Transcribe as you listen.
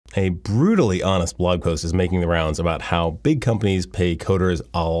A brutally honest blog post is making the rounds about how big companies pay coders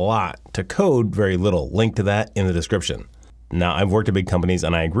a lot to code very little. Link to that in the description. Now, I've worked at big companies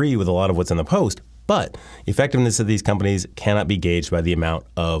and I agree with a lot of what's in the post, but effectiveness of these companies cannot be gauged by the amount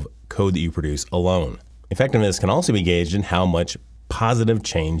of code that you produce alone. Effectiveness can also be gauged in how much positive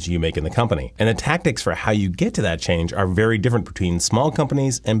change you make in the company. And the tactics for how you get to that change are very different between small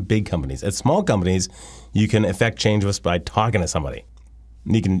companies and big companies. At small companies, you can effect change just by talking to somebody.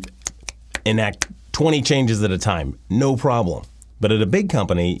 You can enact 20 changes at a time, no problem. But at a big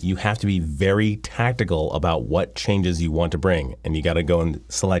company, you have to be very tactical about what changes you want to bring. And you got to go and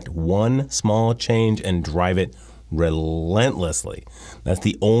select one small change and drive it relentlessly. That's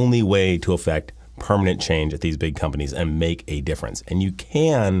the only way to effect permanent change at these big companies and make a difference. And you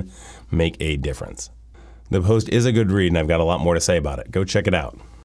can make a difference. The post is a good read, and I've got a lot more to say about it. Go check it out.